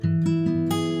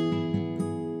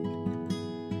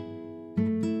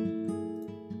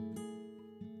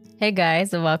Hey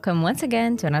guys, welcome once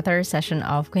again to another session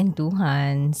of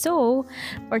Kwentuhan. So,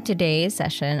 for today's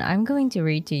session, I'm going to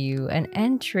read to you an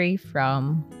entry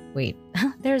from. Wait,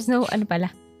 there's no ano pala.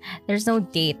 There's no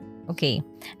date. Okay,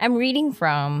 I'm reading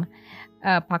from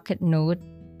a pocket note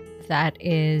that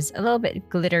is a little bit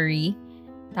glittery.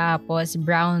 Tapos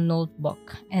brown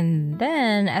notebook. And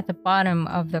then at the bottom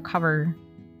of the cover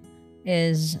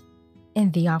is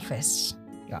in the office.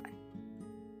 Yun.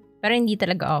 Pero hindi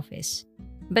talaga office.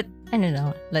 But I don't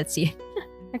know. Let's see.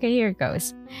 Okay, here it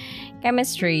goes.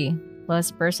 Chemistry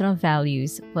plus personal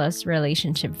values plus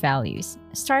relationship values,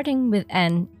 starting with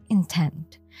an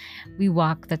intent. We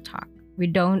walk the talk. We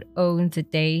don't own the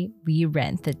day, we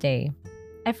rent the day.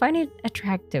 I find it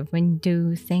attractive when you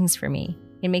do things for me.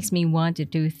 It makes me want to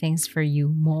do things for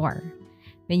you more.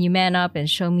 When you man up and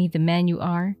show me the man you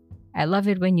are, I love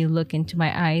it when you look into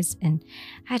my eyes and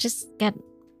I just get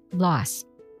lost.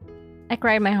 I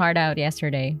cried my heart out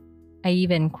yesterday. I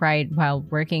even cried while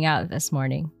working out this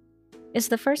morning. It's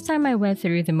the first time I went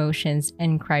through the motions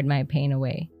and cried my pain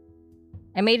away.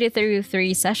 I made it through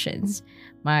 3 sessions.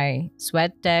 My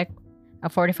sweat deck, a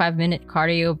 45-minute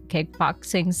cardio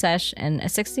kickboxing sesh, and a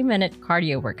 60-minute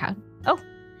cardio workout. Oh,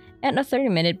 and a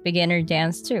 30-minute beginner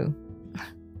dance too.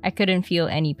 I couldn't feel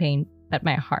any pain but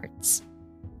my heart's.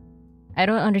 I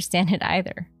don't understand it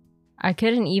either. I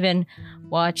couldn't even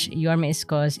watch Yorme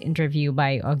Isko's interview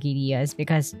by Ogie Diaz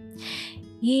because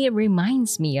he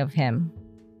reminds me of him.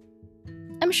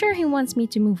 I'm sure he wants me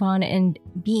to move on and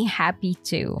be happy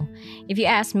too. If you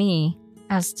ask me,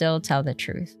 I'll still tell the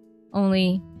truth.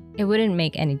 Only, it wouldn't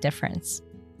make any difference.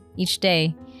 Each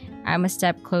day, I'm a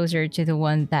step closer to the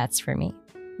one that's for me.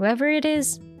 Whoever it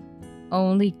is,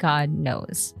 only God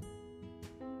knows.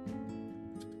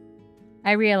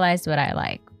 I realized what I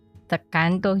like. The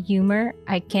canto humor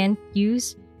I can't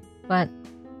use, but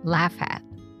laugh at.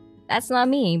 That's not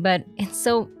me, but it's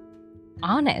so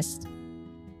honest.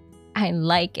 I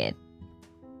like it.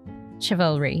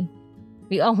 Chivalry.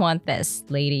 We all want this,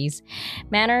 ladies.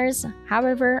 Manners,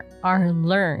 however, are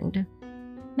learned.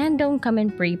 Men don't come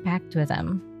in pre-packed with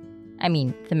them. I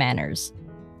mean, the manners.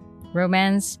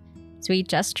 Romance, sweet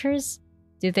gestures,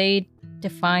 do they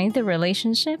define the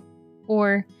relationship?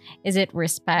 Or is it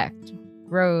respect,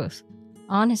 growth,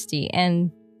 honesty,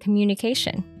 and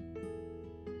communication?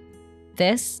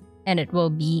 This and it will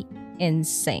be in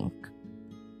sync.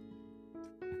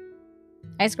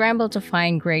 I scramble to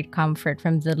find great comfort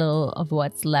from the little of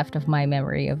what's left of my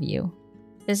memory of you.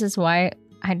 This is why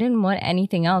I didn't want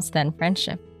anything else than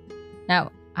friendship.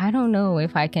 Now, I don't know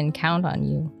if I can count on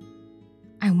you.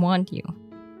 I want you.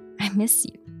 I miss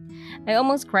you. I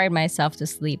almost cried myself to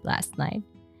sleep last night.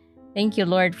 Thank you,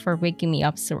 Lord, for waking me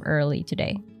up so early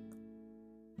today.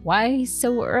 Why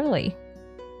so early?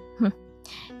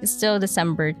 It's still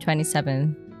December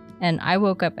 27th, and I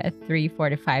woke up at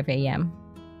 3:45 a.m.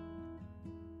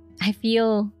 I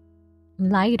feel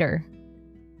lighter.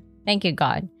 Thank you,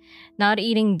 God. Not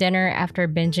eating dinner after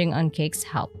binging on cakes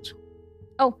helped.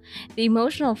 Oh, the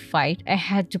emotional fight I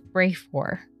had to pray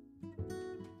for.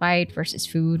 Fight versus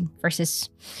food versus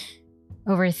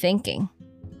overthinking.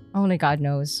 Only God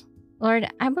knows. Lord,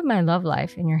 I put my love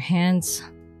life in your hands.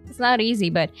 It's not easy,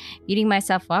 but beating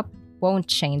myself up won't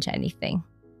change anything.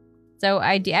 So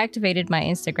I deactivated my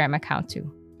Instagram account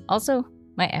too. Also,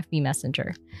 my FB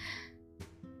Messenger.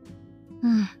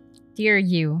 Dear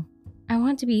you, I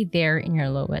want to be there in your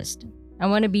lowest. I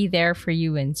want to be there for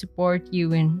you and support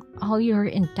you in all your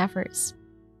endeavors.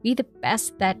 Be the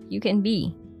best that you can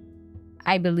be.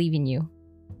 I believe in you,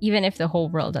 even if the whole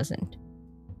world doesn't.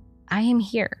 I am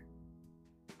here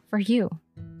for you.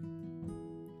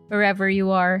 Wherever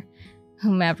you are,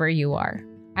 whomever you are,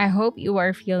 I hope you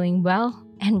are feeling well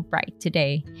and bright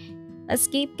today. Let's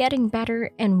keep getting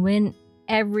better and win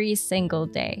every single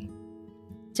day.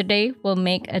 Today will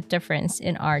make a difference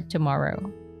in our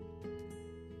tomorrow.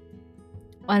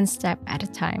 One step at a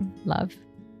time, love.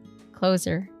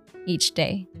 Closer each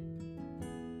day.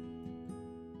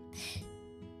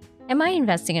 Am I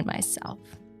investing in myself?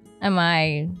 Am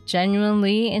I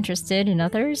genuinely interested in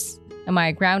others? Am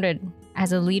I grounded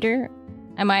as a leader?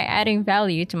 Am I adding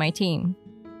value to my team?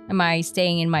 Am I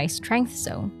staying in my strength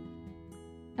zone?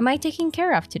 Am I taking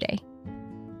care of today?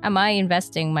 Am I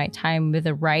investing my time with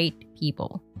the right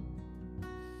people?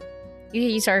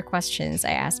 These are questions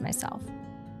I ask myself.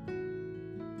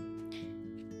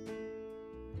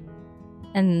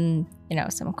 And,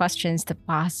 some questions the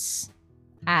boss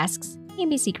asks,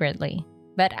 maybe secretly.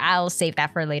 But I'll save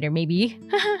that for later, maybe.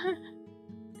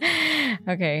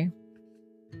 Okay.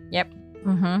 Yep.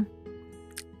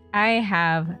 I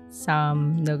have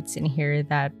some notes in here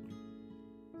that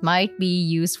might be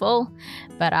useful,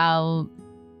 but I'll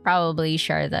probably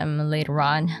share them later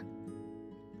on.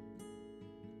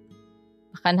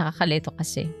 Baka nakakalito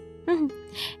kasi.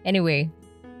 Anyway.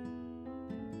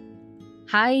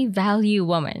 High value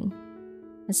woman.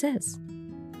 What's this?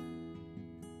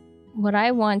 Would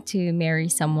I want to marry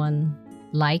someone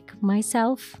like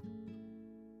myself?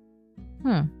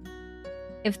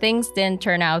 If things didn't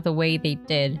turn out the way they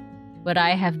did, would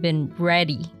I have been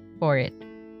ready for it?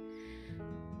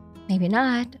 Maybe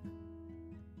not.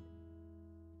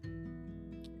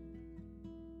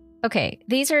 Okay,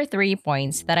 these are 3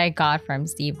 points that I got from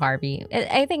Steve Harvey.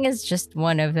 I think it's just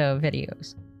one of the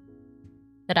videos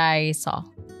that I saw.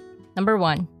 Number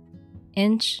 1,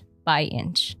 inch by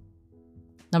inch.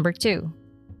 Number 2,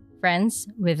 friends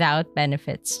without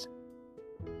benefits.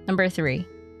 Number 3,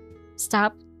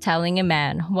 stop telling a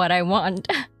man what I want.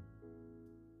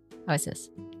 How is this?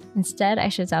 Instead, I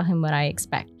should tell him what I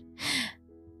expect.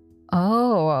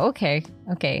 Oh, okay.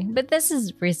 But this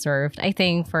is reserved, I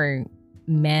think, for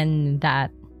men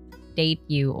that date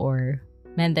you or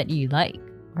men that you like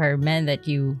or men that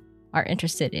you are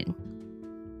interested in.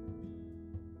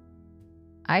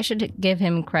 I should give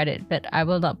him credit, but I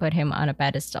will not put him on a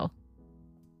pedestal.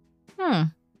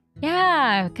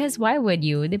 Yeah, because why would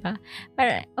you, diba?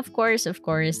 But of course,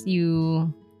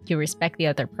 you respect the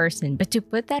other person. But to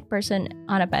put that person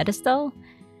on a pedestal,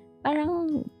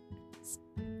 parang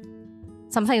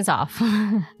something's off.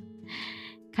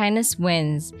 Kindness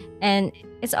wins. And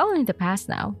it's all in the past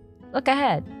now. Look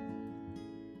ahead.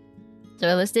 So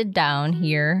I listed down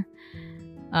here.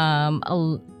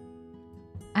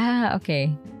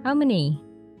 Okay. How many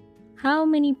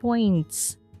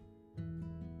points?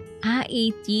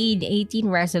 18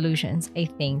 resolutions, I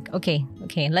think. Okay.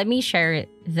 Let me share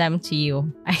them to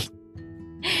you.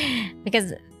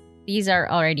 Because these are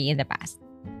already in the past.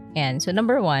 And so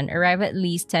number 1, arrive at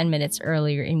least 10 minutes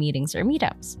earlier in meetings or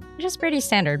meetups. Which is pretty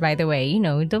standard, by the way.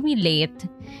 Don't be late,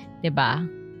 diba?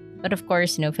 But of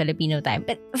course, Filipino time.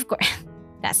 But of course,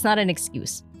 that's not an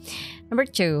excuse. Number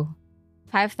 2,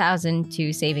 5,000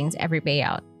 to savings every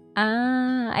payout.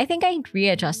 I think I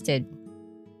readjusted.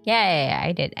 Yeah,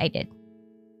 I did.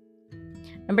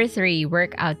 Number 3,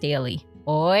 work out daily.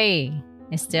 Oy,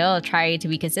 I still try to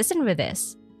be consistent with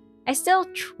this. I still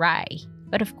try.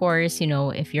 But of course,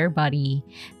 if your body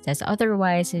says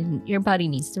otherwise and your body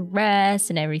needs to rest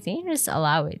and everything, just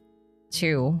allow it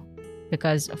to.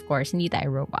 Because of course, hindi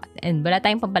tayo robot. And wala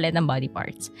tayong pampalit ng body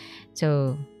parts.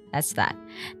 So, that's that.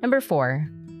 Number 4,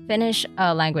 finish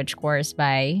a language course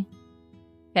by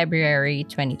February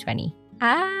 2020.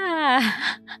 I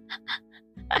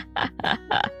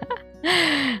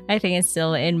think it's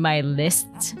still in my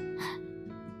list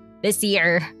this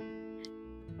year.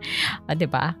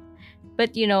 Diba?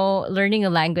 But learning a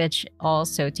language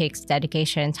also takes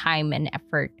dedication, time, and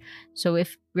effort. So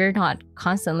if we're not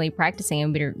constantly practicing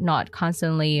and we're not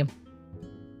constantly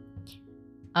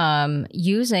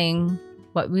using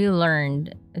what we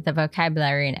learned, the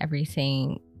vocabulary and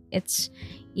everything, it's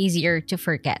easier to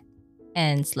forget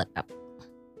and slip up.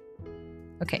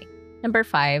 Okay, number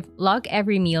 5, log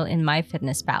every meal in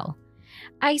MyFitnessPal.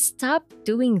 I stopped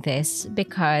doing this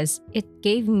because it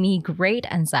gave me great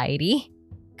anxiety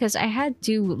because I had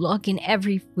to log in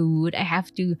every food. I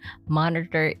have to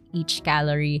monitor each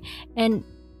calorie. And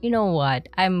you know what?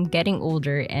 I'm getting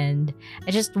older and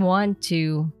I just want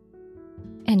to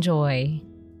enjoy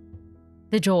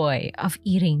the joy of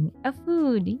eating a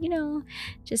food,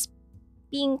 just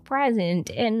being present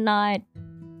and not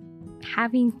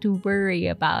having to worry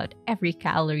about every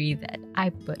calorie that I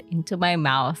put into my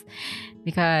mouth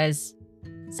because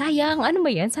sayang, ano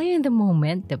ba yan? Sayang the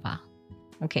moment, diba?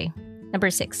 Okay.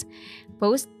 Number 6,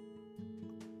 post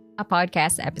a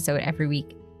podcast episode every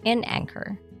week in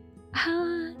Anchor.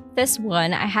 This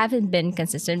one, I haven't been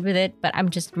consistent with it, but I'm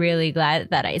just really glad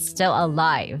that it's still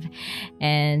alive.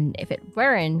 And if it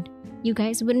weren't, you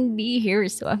guys wouldn't be here.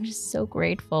 So I'm just so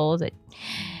grateful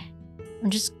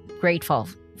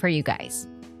for you guys.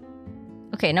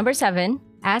 Okay, number 7,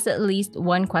 ask at least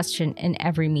one question in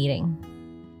every meeting.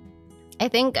 I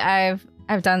think I've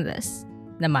done this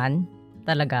naman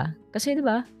talaga. Kasi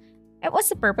diba, what's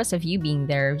the purpose of you being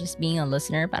there? Just being a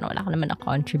listener, paano wala ka naman na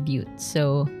contribute?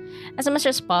 So, as much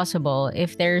as possible,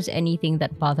 if there's anything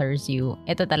that bothers you,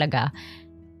 ito talaga,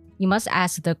 you must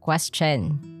ask the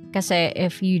question. Kasi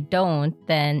if you don't,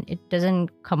 then it doesn't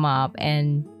come up,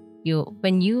 and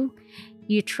when you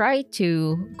try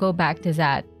to go back to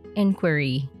that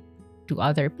inquiry to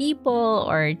other people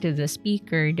or to the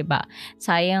speaker, diba?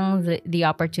 Sayang the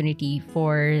opportunity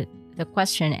for the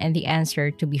question and the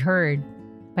answer to be heard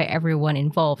by everyone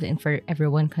involved and for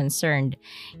everyone concerned.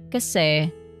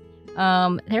 Kasi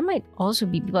there might also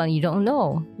be people you don't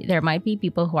know. There might be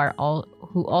people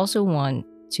who also want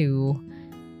to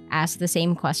ask the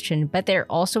same question, but they're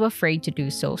also afraid to do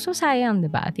so. So sayang,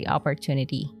 diba, the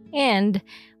opportunity. And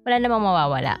wala namang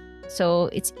mawawala. So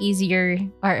it's easier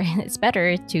or it's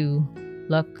better to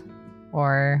look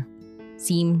or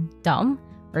seem dumb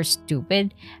or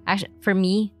stupid. Actually, for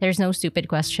me, there's no stupid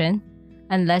question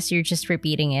unless you're just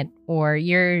repeating it or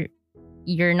you're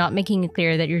not making it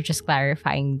clear that you're just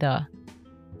clarifying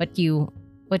what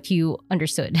you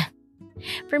understood.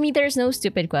 For me, there's no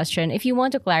stupid question. If you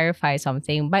want to clarify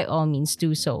something, by all means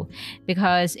do so,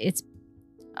 because it's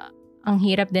ang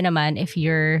hirap din naman if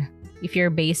you're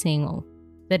basing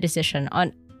the decision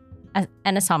on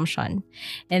an assumption,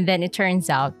 and then it turns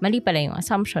out mali pala yung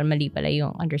assumption, mali pala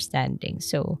yung understanding.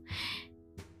 So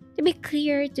to be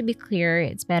clear,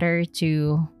 it's better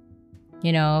to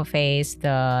face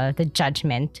the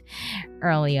judgment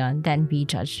early on than be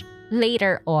judged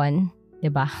later on,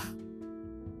 diba?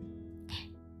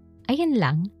 Ayun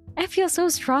lang. I feel so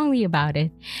strongly about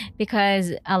it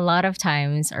because a lot of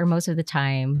times, or most of the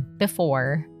time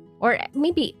before, or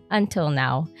maybe until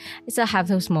now, I still have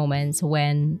those moments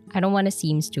when I don't want to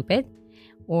seem stupid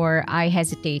or I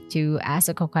hesitate to ask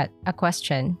a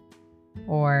question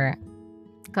or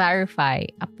clarify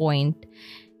a point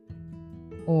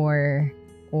or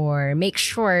make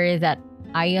sure that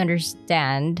I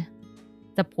understand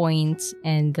the points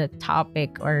and the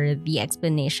topic or the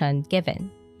explanation given.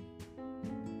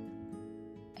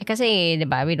 Kasi,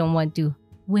 diba, we don't want to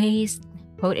waste,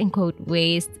 quote-unquote,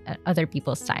 waste other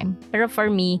people's time. Pero for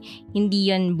me, hindi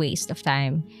yun waste of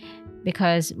time.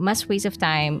 Because mas waste of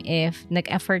time if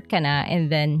nag-effort ka na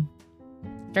and then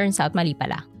turns out mali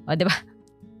pala. O, diba?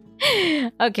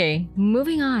 Okay,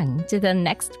 moving on to the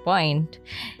next point.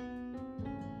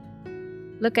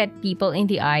 Look at people in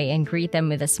the eye and greet them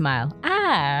with a smile.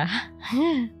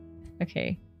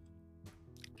 Okay.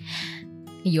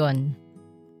 Yun.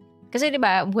 Kasi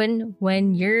diba,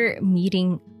 when you're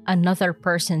meeting another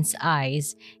person's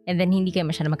eyes and then hindi kayo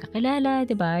masyadong magkakilala,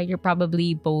 diba? You're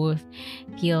probably both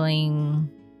feeling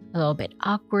a little bit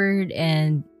awkward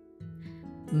and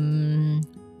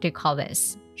what do you call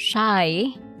this?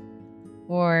 Shy.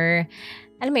 Or,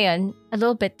 alam mo yun, a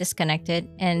little bit disconnected.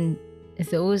 And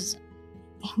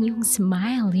yung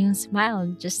smile,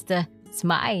 just the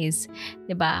smiles,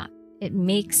 diba? It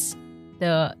makes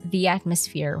the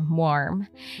atmosphere warm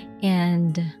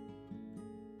and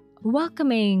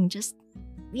welcoming, just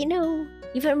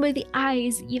even with the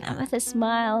eyes, even with a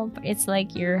smile, it's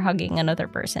like you're hugging another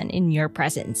person in your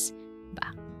presence,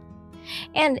 diba?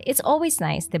 And it's always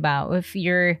nice, diba, if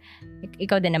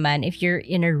ikaw din naman, if you're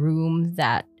in a room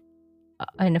that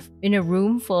in a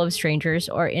room full of strangers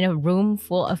or in a room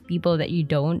full of people that you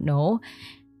don't know,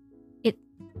 it's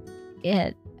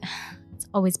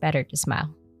always better to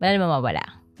smile. Wala naman mawala.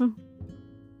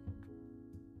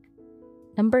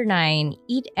 Number 9,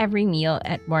 eat every meal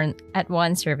at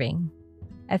one serving.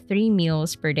 At 3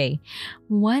 meals per day.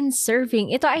 One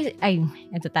serving. Ito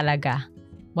talaga.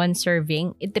 One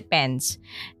serving. It depends.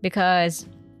 Because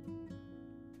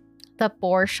the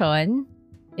portion,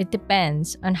 it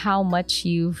depends on how much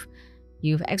you've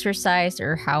exercised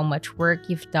or how much work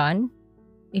you've done.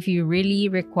 If you really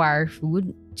require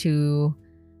food to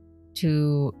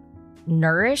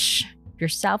nourish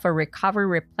yourself or recover,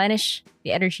 replenish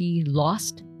the energy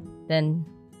lost, then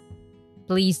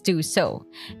please do so.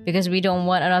 Because we don't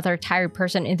want another tired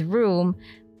person in the room,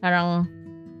 parang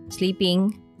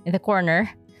sleeping in the corner.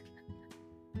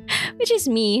 Which is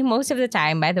me most of the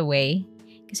time, by the way.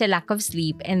 Kasi lack of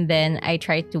sleep, and then I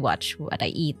try to watch what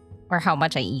I eat or how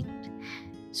much I eat.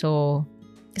 So,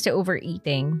 kasi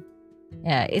overeating,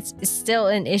 yeah, it's still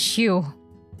an issue.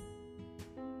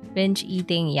 Binge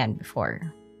eating yan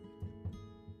before.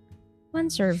 One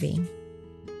serving.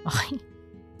 Okay.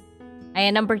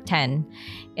 Ayan, number 10.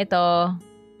 Ito,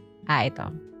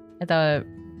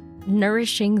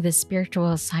 nourishing the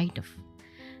spiritual side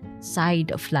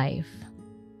of life.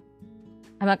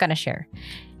 I'm not gonna share.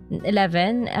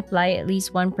 11, apply at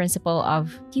least one principle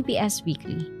of TPS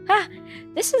weekly.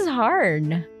 This is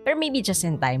hard. But maybe just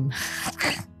in time.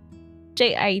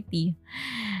 JIT.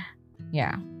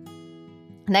 Yeah.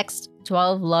 Next,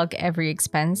 12, log every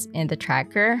expense in the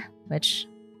tracker, which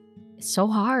is so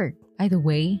hard, by the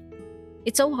way.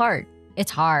 It's so hard.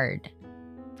 It's hard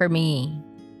for me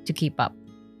to keep up.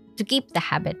 To keep the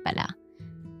habit pala.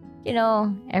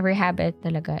 Every habit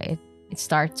talaga, it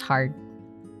starts hard.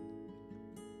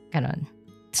 Ganon.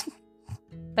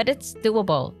 But it's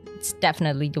doable. It's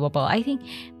definitely doable. I think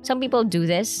some people do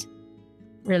this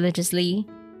religiously.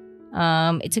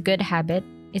 It's a good habit.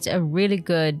 It's a really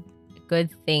good good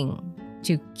thing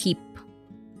to keep.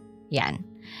 Yan.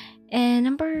 And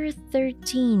number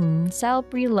 13, sell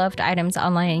pre-loved items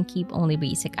online and keep only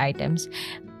basic items.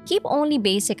 Keep only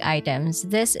basic items.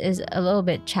 This is a little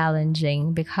bit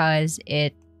challenging because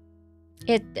it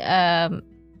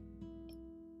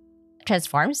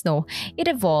transforms. No, it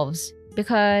evolves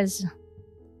because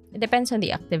it depends on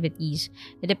the activities.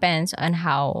 It depends on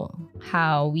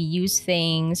how we use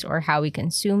things or how we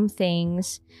consume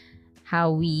things,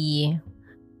 how we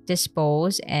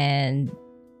dispose and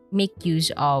make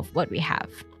use of what we have.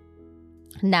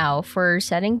 Now, for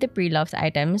selling the pre-loved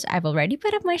items, I've already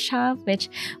put up my shop, which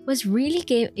was really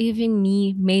giving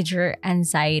me major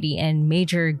anxiety and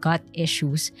major gut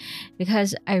issues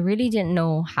because I really didn't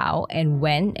know how and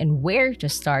when and where to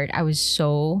start. I was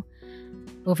so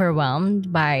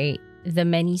overwhelmed by the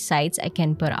many sites I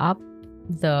can put up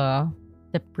the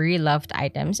pre-loved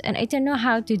items, and I didn't know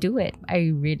how to do it.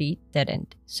 I really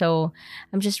didn't. So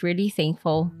I'm just really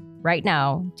thankful right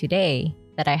now, today,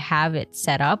 that I have it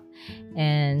set up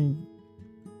and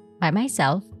by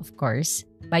myself, of course,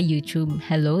 by YouTube.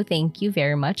 Hello, thank you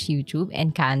very much, YouTube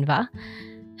and Canva.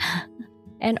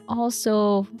 And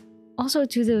also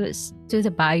to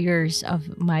the buyers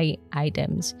of my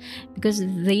items, because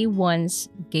they once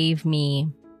gave me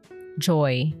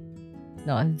joy,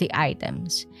 the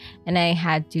items, and I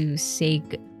have to say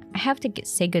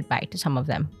goodbye to some of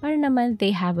them. Para naman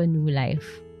they have a new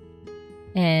life.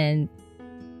 And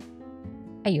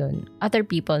ayun, other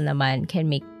people naman can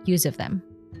make use of them.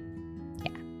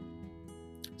 Yeah.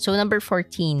 So number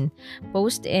 14,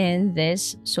 post in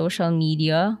this social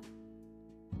media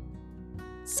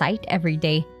site every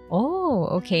day. Oh,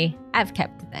 okay. I've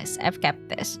kept this. I've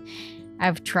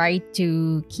tried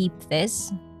to keep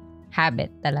this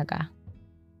habit talaga.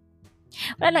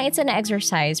 Well, it's an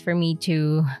exercise for me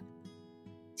to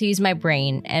use my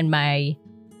brain and my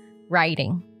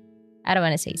writing. I don't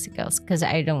want to say skills because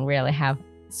I don't really have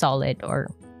solid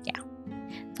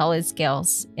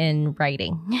skills in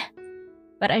writing.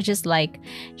 But I just like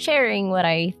sharing what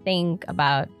I think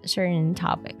about certain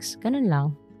topics. Ganun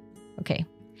lang. Okay.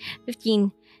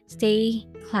 15, stay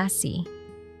classy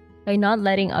by not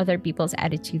letting other people's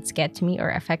attitudes get to me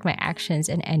or affect my actions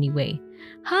in any way.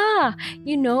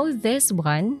 This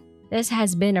one, this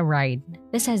has been a ride.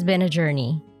 This has been a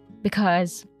journey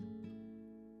because,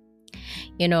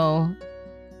 I'm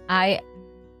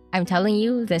telling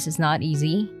you, this is not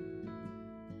easy.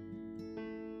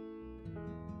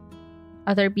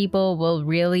 Other people will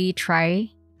really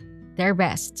try their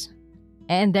best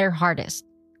and their hardest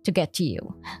to get to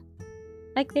you.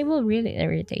 Like, they will really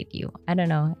irritate you. I don't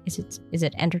know. Is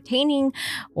it entertaining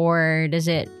or does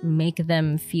it make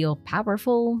them feel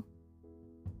powerful?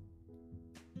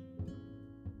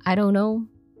 I don't know,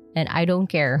 and I don't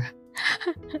care.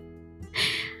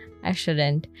 I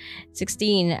shouldn't.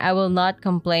 16, I will not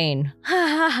complain.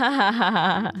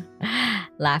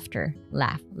 Laughter.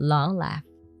 Laugh. Long laugh.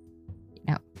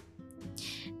 No.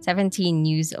 17,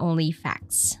 use only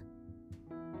facts.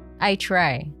 I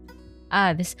try.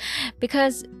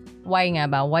 Because why nga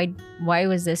ba? Why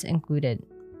was this included?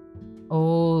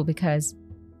 Oh, because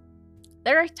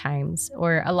there are times,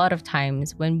 or a lot of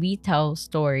times, when we tell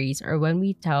stories or when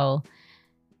we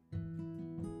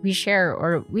share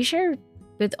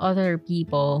with other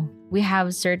people, we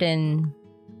have certain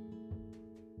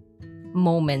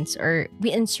moments or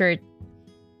we insert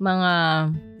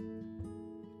mga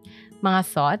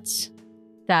thoughts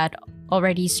that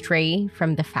already stray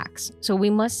from the facts. So we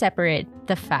must separate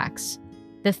the facts,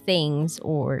 the things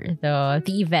or the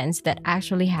events that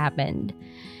actually happened,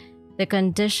 the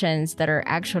conditions that are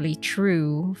actually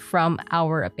true from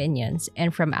our opinions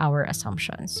and from our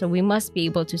assumptions. So we must be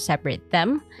able to separate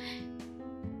them.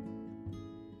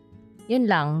 Yun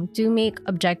lang, to make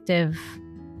objective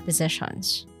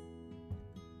decisions.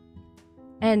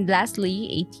 And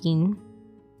lastly, 18,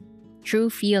 true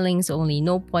feelings only,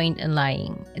 no point in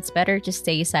lying. It's better to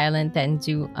stay silent than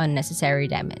do unnecessary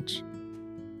damage.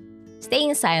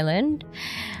 Staying silent,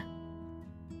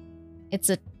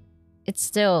 it's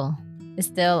still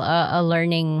a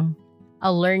learning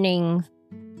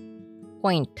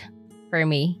point for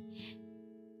me.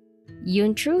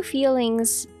 Yung true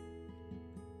feelings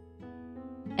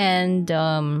and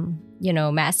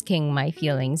masking my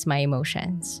feelings, my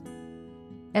emotions.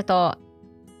 Ito,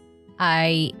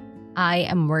 I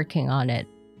am working on it.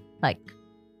 Like,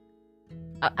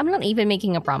 I'm not even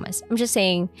making a promise. I'm just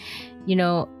saying,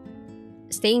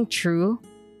 staying true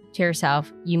to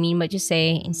yourself. You mean what you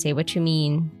say and say what you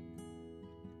mean.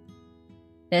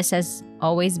 This has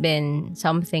always been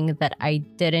something that I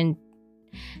didn't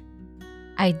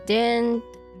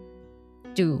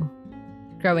do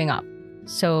growing up.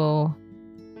 So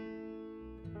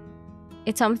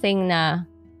it's something na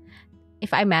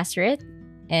if I master it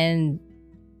and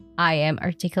I am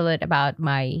articulate about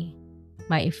my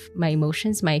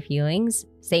emotions, my feelings,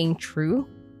 staying true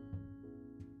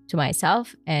to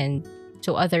myself and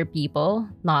to other people,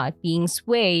 not being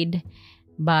swayed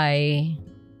by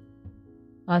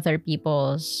other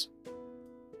people's,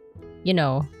 you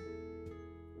know,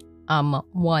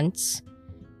 wants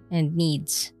and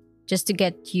needs just to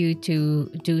get you to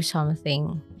do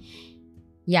something.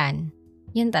 Yan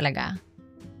talaga.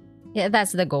 Yeah,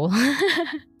 that's the goal.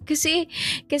 kasi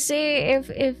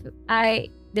if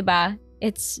I, 'di ba?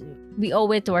 We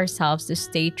owe it to ourselves to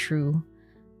stay true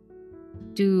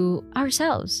to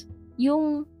ourselves.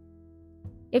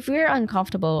 If we're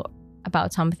uncomfortable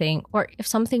about something or if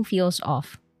something feels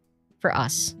off for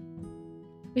us,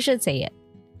 we should say it.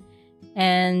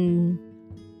 And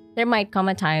there might come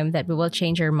a time that we will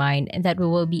change our mind and that we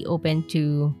will be open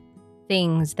to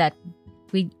things that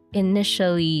we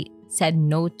initially said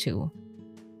no to.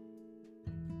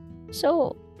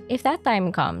 So, if that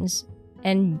time comes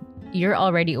and you're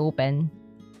already open,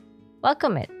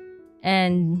 welcome it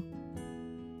and,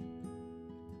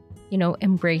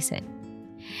 embrace it.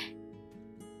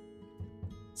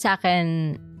 Sa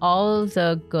akin, all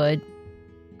the good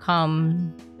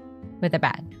come with the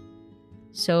bad.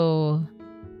 So,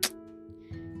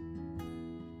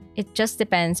 it just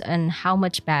depends on how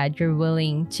much bad you're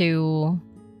willing to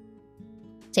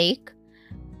take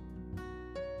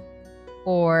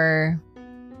or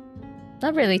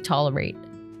not really tolerate.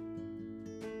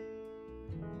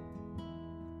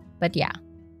 But yeah,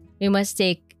 we must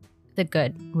take the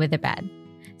good with the bad.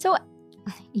 So,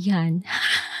 yan.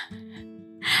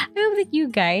 I hope that you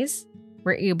guys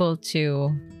were able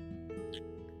to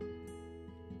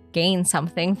gain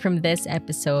something from this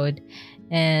episode.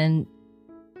 And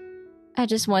I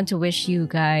just want to wish you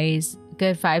guys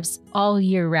good vibes all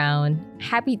year round.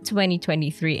 Happy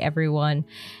 2023, everyone.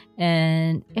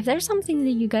 And if there's something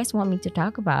that you guys want me to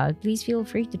talk about, please feel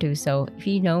free to do so. If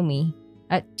you know me,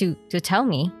 to tell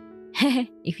me,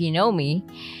 if you know me.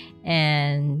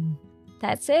 And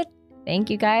that's it. Thank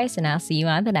you guys, and I'll see you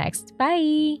on the next.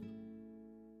 Bye.